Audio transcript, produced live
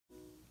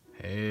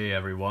Hey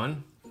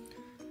everyone!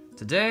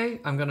 Today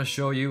I'm going to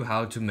show you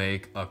how to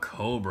make a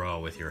cobra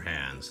with your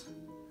hands.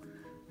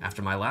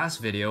 After my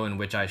last video in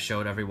which I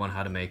showed everyone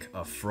how to make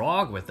a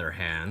frog with their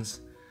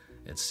hands,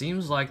 it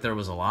seems like there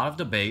was a lot of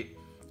debate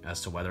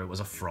as to whether it was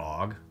a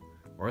frog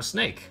or a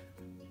snake.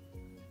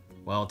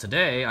 Well,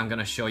 today I'm going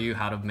to show you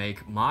how to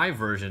make my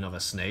version of a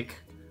snake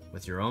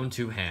with your own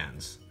two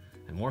hands.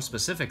 And more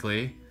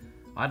specifically,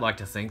 I'd like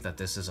to think that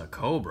this is a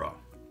cobra.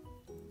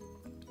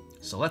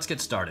 So let's get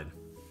started.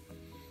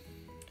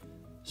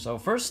 So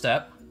first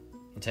step,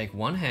 you take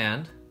one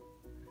hand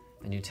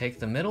and you take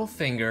the middle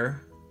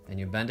finger and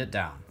you bend it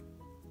down.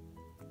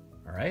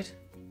 All right?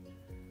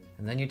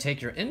 And then you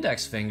take your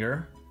index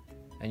finger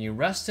and you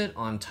rest it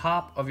on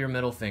top of your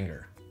middle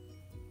finger.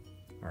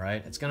 All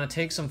right? It's going to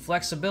take some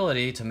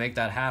flexibility to make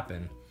that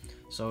happen.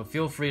 So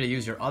feel free to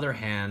use your other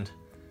hand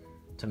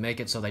to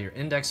make it so that your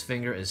index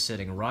finger is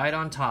sitting right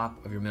on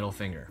top of your middle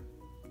finger.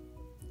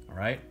 All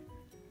right?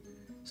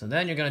 So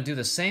then you're going to do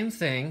the same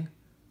thing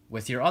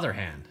with your other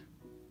hand.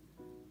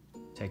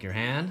 Take your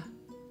hand,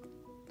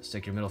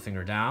 stick your middle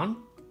finger down,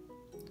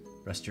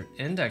 rest your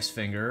index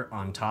finger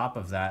on top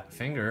of that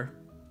finger.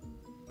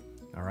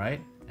 All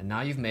right? And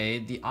now you've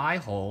made the eye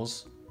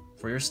holes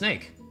for your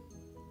snake.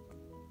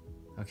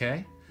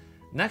 Okay?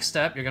 Next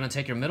step, you're going to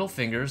take your middle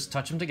fingers,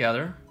 touch them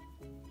together.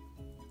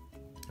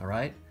 All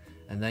right?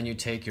 And then you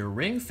take your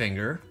ring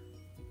finger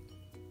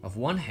of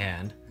one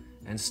hand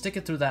and stick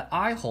it through that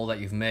eye hole that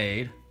you've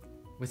made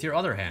with your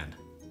other hand.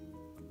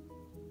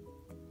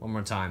 One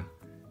more time.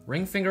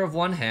 Ring finger of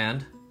one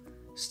hand,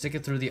 stick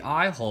it through the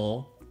eye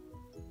hole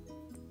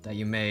that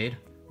you made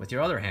with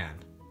your other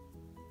hand.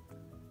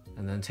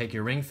 And then take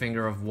your ring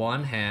finger of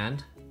one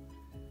hand,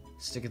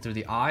 stick it through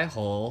the eye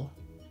hole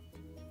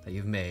that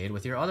you've made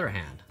with your other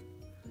hand.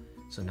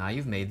 So now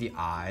you've made the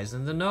eyes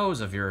and the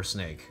nose of your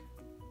snake.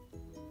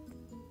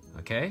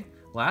 Okay,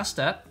 last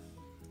step,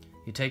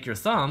 you take your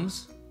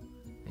thumbs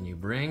and you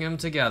bring them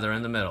together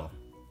in the middle.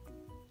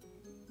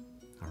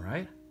 All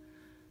right,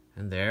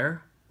 and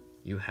there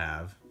you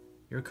have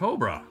your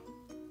cobra.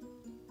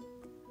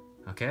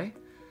 Okay,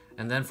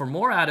 and then for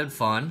more added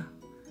fun,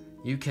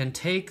 you can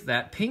take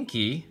that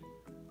pinky,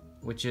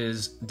 which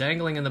is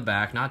dangling in the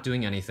back, not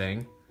doing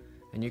anything,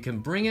 and you can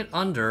bring it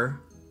under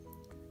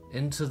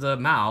into the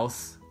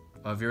mouth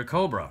of your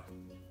cobra.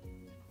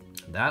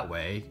 That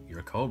way,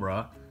 your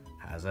cobra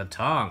has a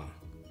tongue.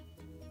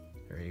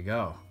 There you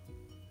go.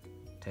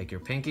 Take your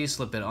pinky,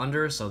 slip it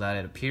under so that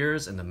it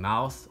appears in the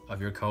mouth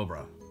of your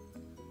cobra.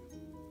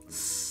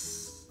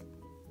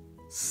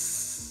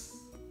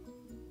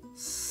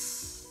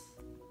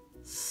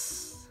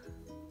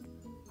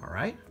 All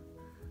right?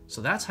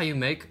 So that's how you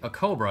make a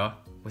cobra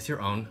with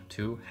your own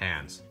two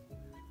hands.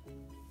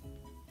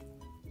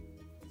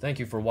 Thank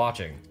you for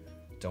watching.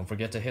 Don't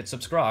forget to hit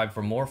subscribe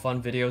for more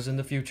fun videos in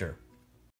the future.